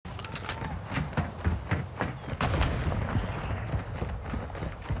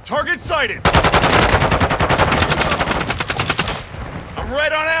Target sighted! I'm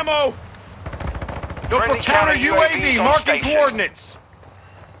red on ammo! Go for counter UAV, marking coordinates!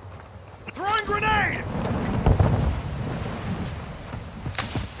 Throwing grenade!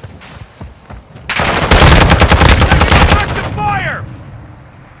 Effective fire!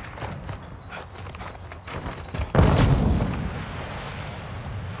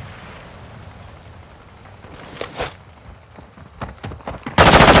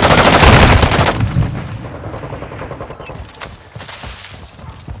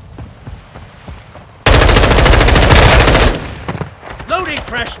 Loading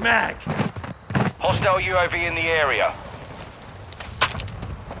fresh mag! Hostile UAV in the area.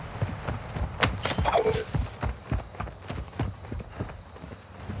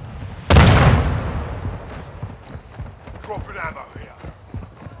 Dropping ammo here.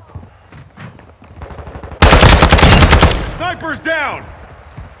 Sniper's down!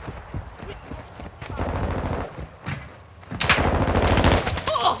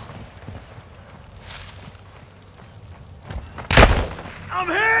 I'm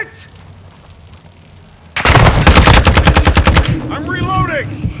hit! I'm reloading!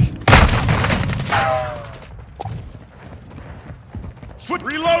 Switch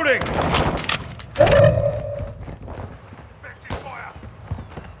reloading!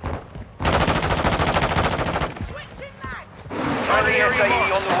 Friendly SAE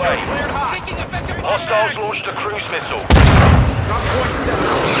on the way. Hostiles launched a cruise missile.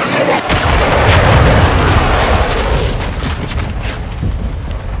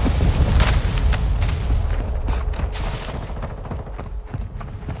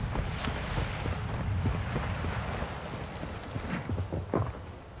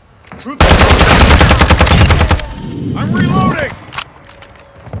 I'm reloading!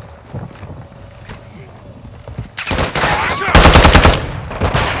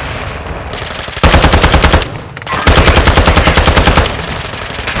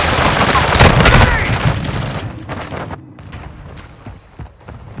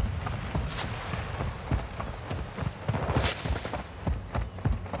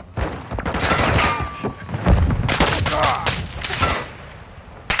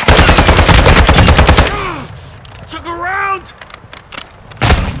 Took a round!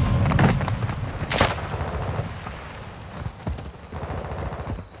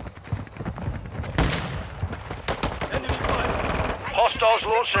 Hostiles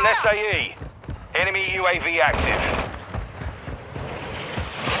launched an SAE. Enemy UAV active.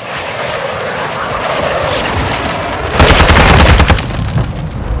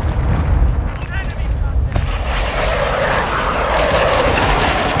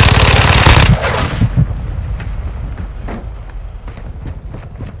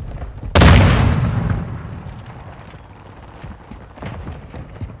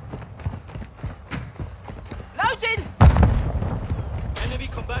 Loading! Enemy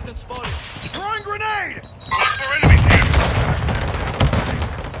combatant spotted. Throwing grenade!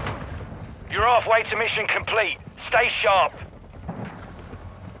 You're halfway to mission complete. Stay sharp.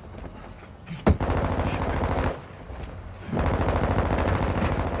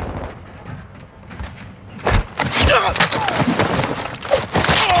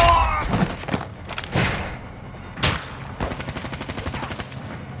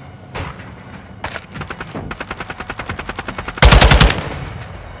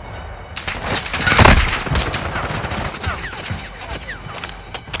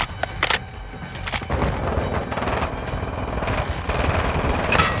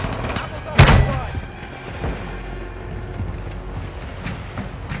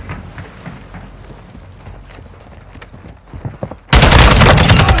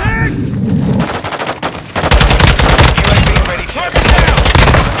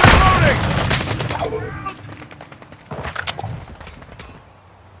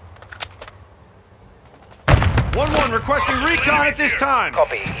 Requesting recon at this time.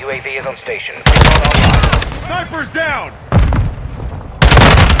 Copy. UAV is on station. Sniper's down.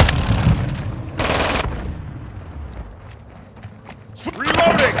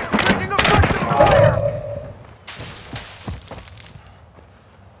 Reloading. Taking effective fire.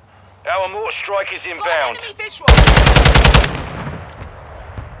 Our mortar strike is inbound. Enemy visual!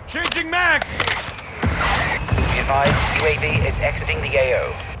 Changing mags. Be advised, UAV is exiting the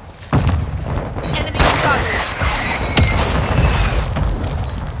AO. Enemy close!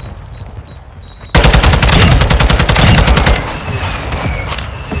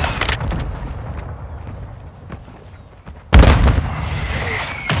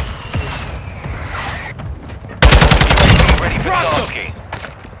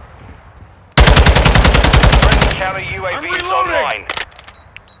 Counter UAV is online.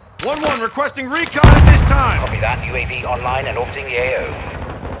 1-1 requesting recon at this time. Copy that. UAV online and orbiting the AO.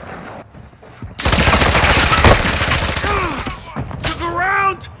 To the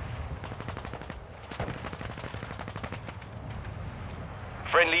ground!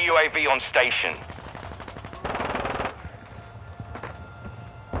 Friendly UAV on station.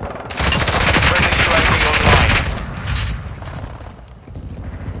 Friendly UAV online.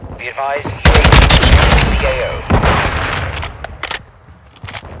 Be advised, UAV in the AO.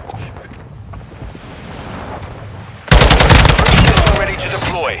 Ready to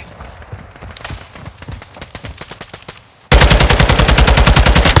deploy.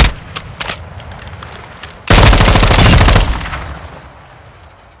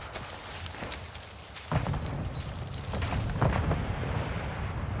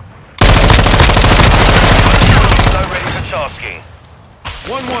 Ready for tasking.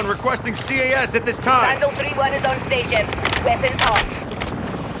 1-1 requesting CAS at this time. Vandal 3-1 is on station. Weapons hot.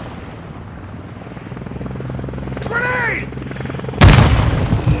 Grenade!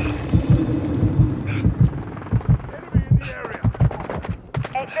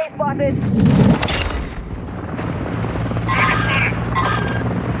 X-ray spotted.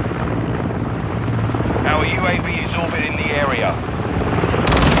 Our UAV is orbiting the area.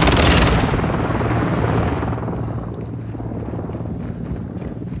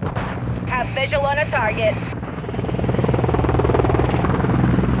 Have visual on a target.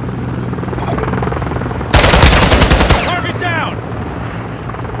 Target down!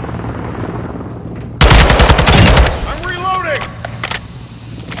 I'm reloading!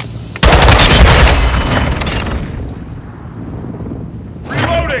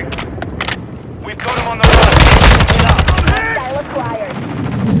 Reloading! We've got him on the run. Hostile acquired.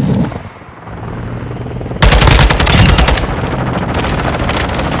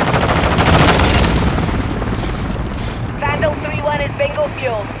 Vandal 3-1 is bingo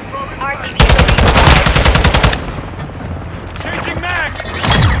fuel. RTV Changing max!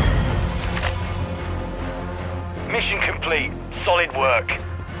 Mission complete. Solid work.